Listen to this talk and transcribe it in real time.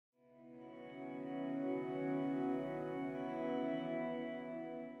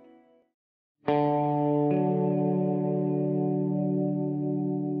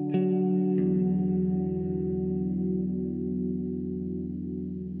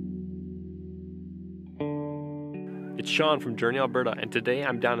It's Sean from Journey, Alberta, and today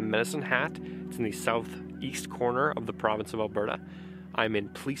I'm down in Medicine Hat. It's in the southeast corner of the province of Alberta. I'm in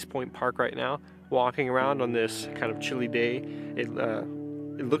Police Point Park right now, walking around on this kind of chilly day. It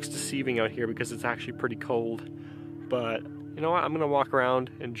looks deceiving out here because it's actually pretty cold, but you know what? I'm gonna walk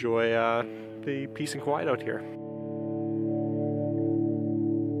around, enjoy the peace and quiet out here.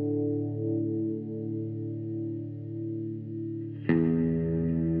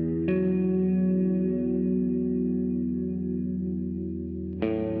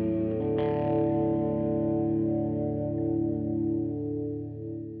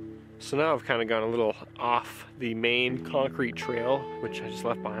 So now I've kind of gone a little off the main concrete trail, which I just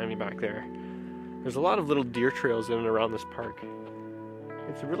left behind me back there. There's a lot of little deer trails in and around this park.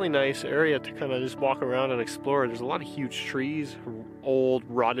 It's a really nice area to kind of just walk around and explore. There's a lot of huge trees, old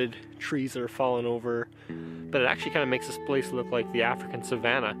rotted trees that are falling over, but it actually kind of makes this place look like the African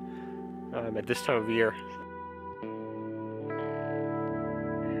savanna at this time of year.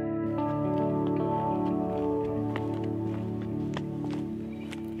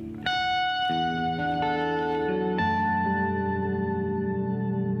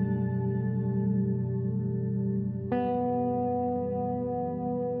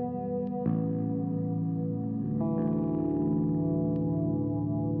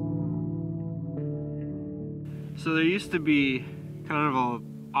 So there used to be kind of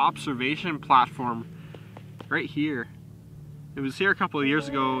an observation platform right here. It was here a couple of years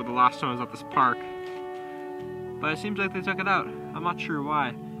ago, the last time I was at this park, but it seems like they took it out. I'm not sure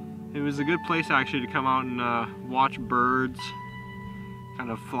why. It was a good place actually to come out and watch birds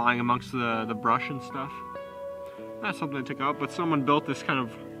kind of flying amongst the brush and stuff. That's something they took out, but someone built this kind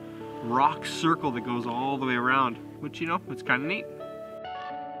of rock circle that goes all the way around, which, you know, it's kind of neat.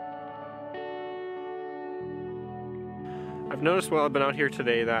 I've noticed while I've been out here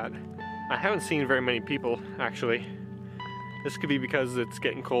today that I haven't seen very many people, actually. This could be because it's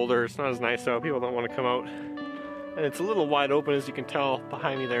getting colder, it's not as nice out, people don't want to come out. And it's a little wide open, as you can tell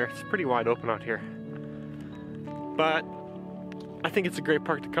behind me there. It's pretty wide open out here. But I think it's a great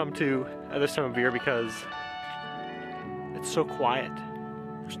park to come to at this time of year because it's so quiet.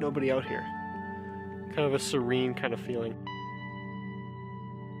 There's nobody out here. Kind of a serene kind of feeling.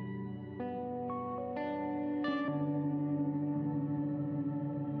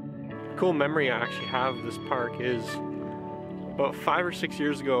 Cool memory I actually have of this park is about 5 or 6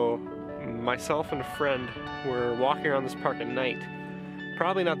 years ago, myself and a friend were walking around this park at night.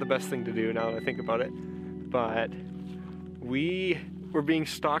 Probably not the best thing to do now that I think about it, but we were being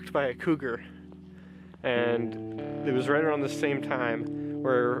stalked by a cougar, and it was right around the same time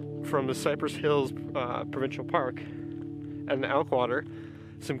where from the Cypress Hills Provincial Park and the Elkwater,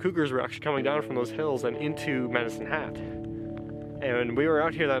 some cougars were actually coming down from those hills and into Medicine Hat. And we were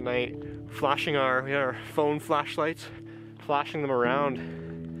out here that night flashing we had our phone flashlights, flashing them around,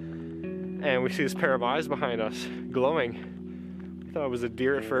 and we see this pair of eyes behind us glowing. We thought it was a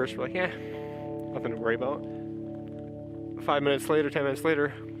deer at first. We're like, yeah, nothing to worry about. 5 minutes later, 10 minutes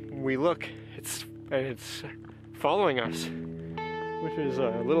later, we look, it's following us, which is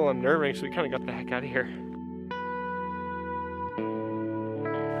a little unnerving, so we kind of got the heck out of here.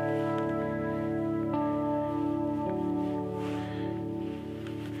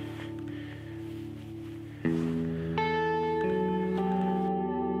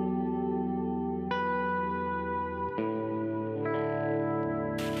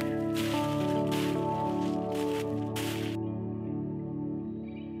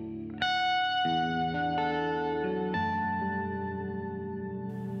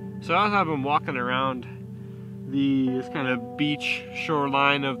 So as I've been walking around this kind of beach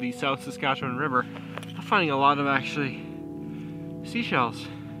shoreline of the South Saskatchewan River, I'm finding a lot of actually seashells,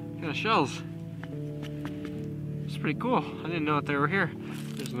 kind of shells. It's pretty cool. I didn't know that they were here.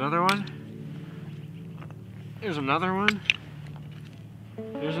 There's another one. There's another one.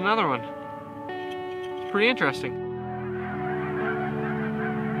 There's another one. It's pretty interesting.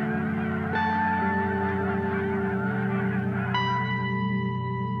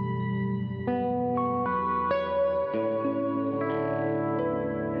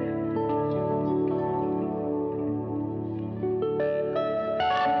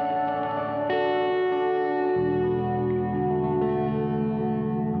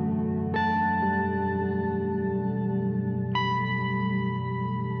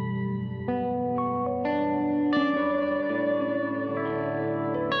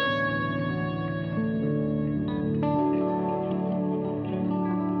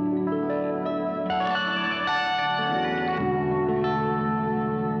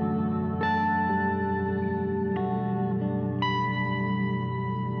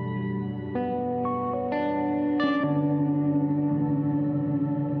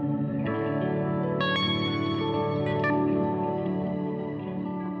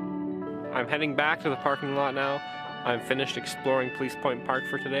 I'm heading back to the parking lot now. I'm finished exploring Police Point Park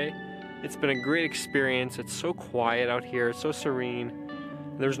for today. It's been a great experience. It's so quiet out here, it's so serene.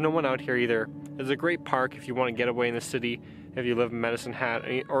 There's no one out here either. It's a great park if you want to get away in the city, if you live in Medicine Hat,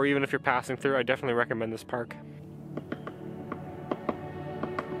 or even if you're passing through. I definitely recommend this park.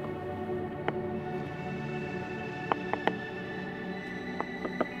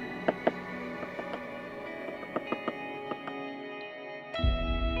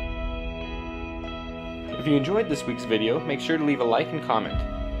 If you enjoyed this week's video, make sure to leave a like and comment.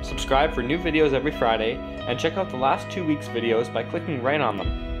 Subscribe for new videos every Friday, and check out the last 2 weeks' videos by clicking right on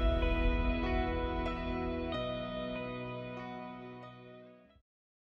them.